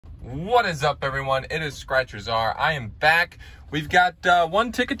What is up, everyone? It is Scratchers R. I am back. We've got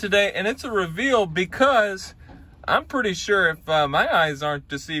one ticket today, and it's a reveal because I'm pretty sure if my eyes aren't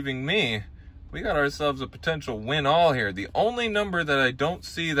deceiving me, we got ourselves a potential win all here. The only number that I don't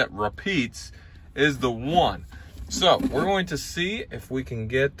see that repeats is the 1. So we're going to see if we can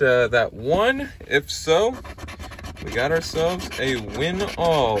get that 1. If so, we got ourselves a win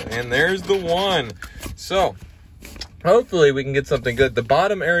all, and there's the 1. So hopefully we can get something good. The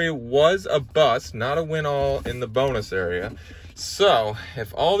bottom area was a bust, not a win all in the bonus area. So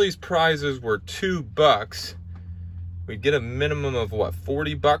if all these prizes were $2, we'd get a minimum of what,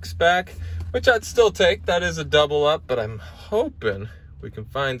 $40 back, which I'd still take. That is a double up, but I'm hoping we can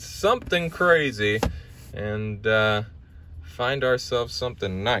find something crazy and find ourselves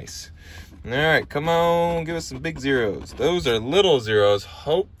something nice. All right, come on, give us some big zeros. Those are little zeros,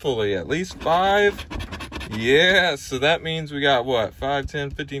 hopefully at least 5. Yeah, so that means we got what, 5,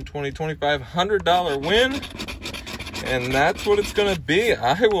 10, 15, 20, $25, $100 win. And that's what it's gonna be.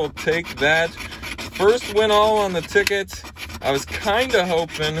 I will take that. First win all on the ticket. I was kind of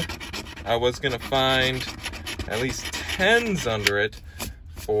hoping I was gonna find at least 10s under it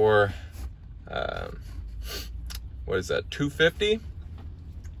for, what is that, $250?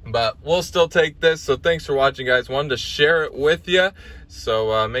 But we'll still take this. So thanks for watching, guys. Wanted to share it with you.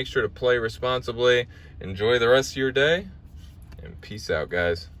 So make sure to play responsibly. Enjoy the rest of your day, and peace out,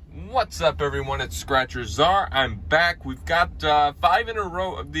 guys. What's up, everyone? It's Scratchers R. I'm back. We've got 5 in a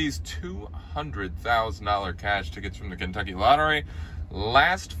row of these $200,000 cash tickets from the Kentucky Lottery.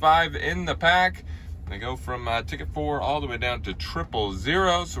 Last 5 in the pack. They go from ticket 4 all the way down to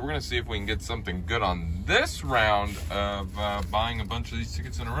 000. So we're going to see if we can get something good on this round of buying a bunch of these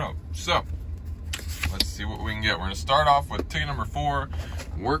tickets in a row. So let's see what we can get. We're going to start off with ticket number 4,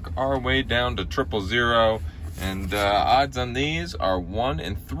 work our way down to 000, and odds on these are 1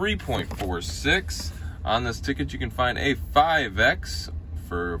 in 3.46. On this ticket, you can find a 5X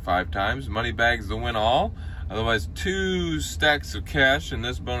for 5 times. Money bags the win all. Otherwise, 2 stacks of cash in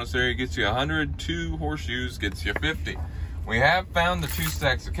this bonus area gets you 100. 2 horseshoes gets you 50. We have found the 2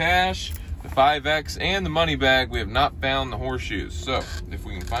 stacks of cash, the 5X, and the money bag. We have not found the horseshoes. So if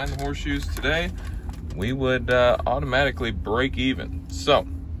we can find the horseshoes today, we would automatically break even. So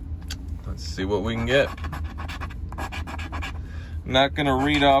let's see what we can get. I'm not gonna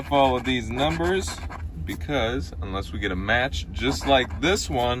read off all of these numbers because unless we get a match just like this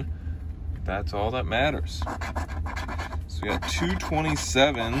one, that's all that matters. So we got 2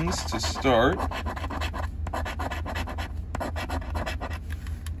 27s to start.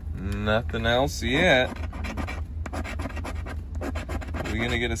 Nothing else yet. Are we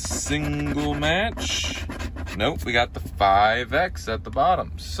gonna get a single match? Nope, we got the 5X at the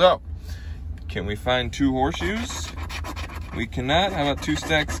bottom. So, can we find 2 horseshoes? We cannot. How about 2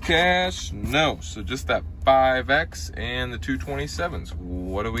 stacks cash? No, so just that 5X and the 2 27s.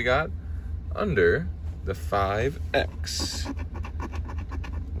 What do we got under the 5X?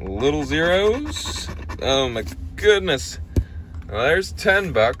 Little zeros. Oh my goodness. Well, there's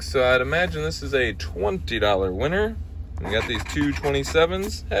 $10, so I'd imagine this is a $20 winner. We got these 2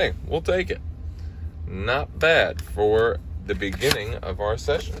 27s. Hey, we'll take it. Not bad for the beginning of our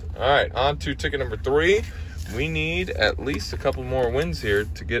session. All right, on to ticket number 3. We need at least a couple more wins here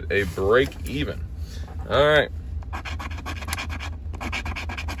to get a break even. All right.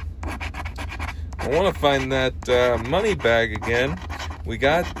 I want to find that money bag again. We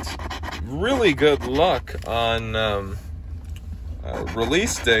got really good luck on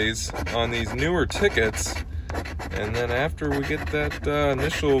release days on these newer tickets. And then after we get that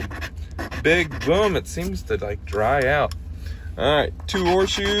initial big boom, it seems to like dry out. All right, 2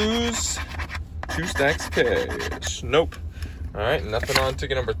 horseshoes, 2 stacks cash. Nope. All right, nothing on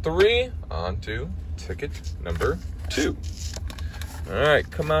ticket number 3. On to ticket number 2. All right,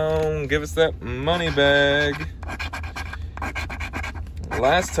 come on, give us that money bag.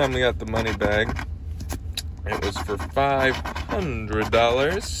 Last time we got the money bag, it was for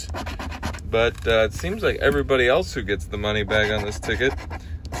 $500. But it seems like everybody else who gets the money bag on this ticket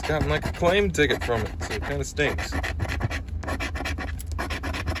has gotten like a claim ticket from it, so it kind of stinks.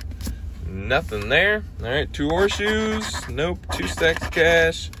 Nothing there. All right, 2 horseshoes. Nope. 2 stacks of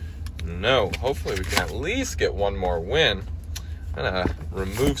cash. No. Hopefully we can at least get one more win. I'm gonna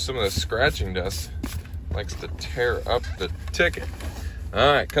remove some of the scratching dust. Likes to tear up the ticket.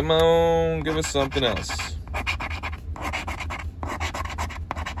 All right, come on, give us something else.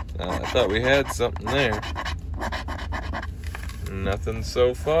 I thought we had something there. Nothing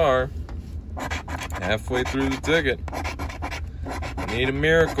so far. Halfway through the ticket. Need a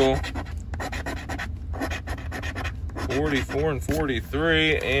miracle. 44 and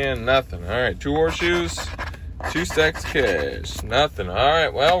 43, and nothing. All right, 2 horseshoes, 2 stacks of cash, nothing. All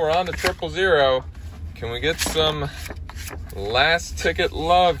right, well, we're on to 000. Can we get some last ticket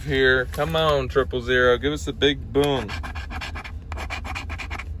love here? Come on, 000, give us a big boom.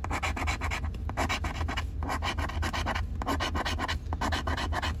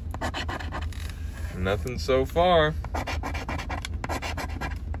 Nothing so far.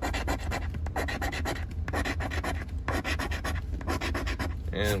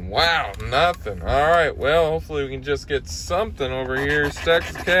 And wow, nothing. All right, well, hopefully we can just get something over here.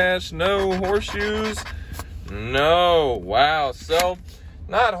 Stacks of cash, no horseshoes, no. Wow, so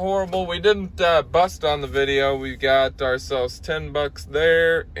not horrible. We didn't bust on the video. We got ourselves 10 bucks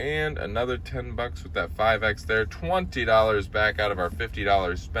there and another 10 bucks with that 5X there. $20 back out of our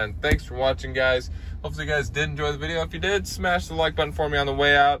 $50 spent. Thanks for watching, guys. Hopefully you guys did enjoy the video. If you did, smash the like button for me on the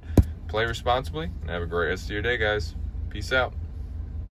way out. Play responsibly and have a great rest of your day, guys. Peace out.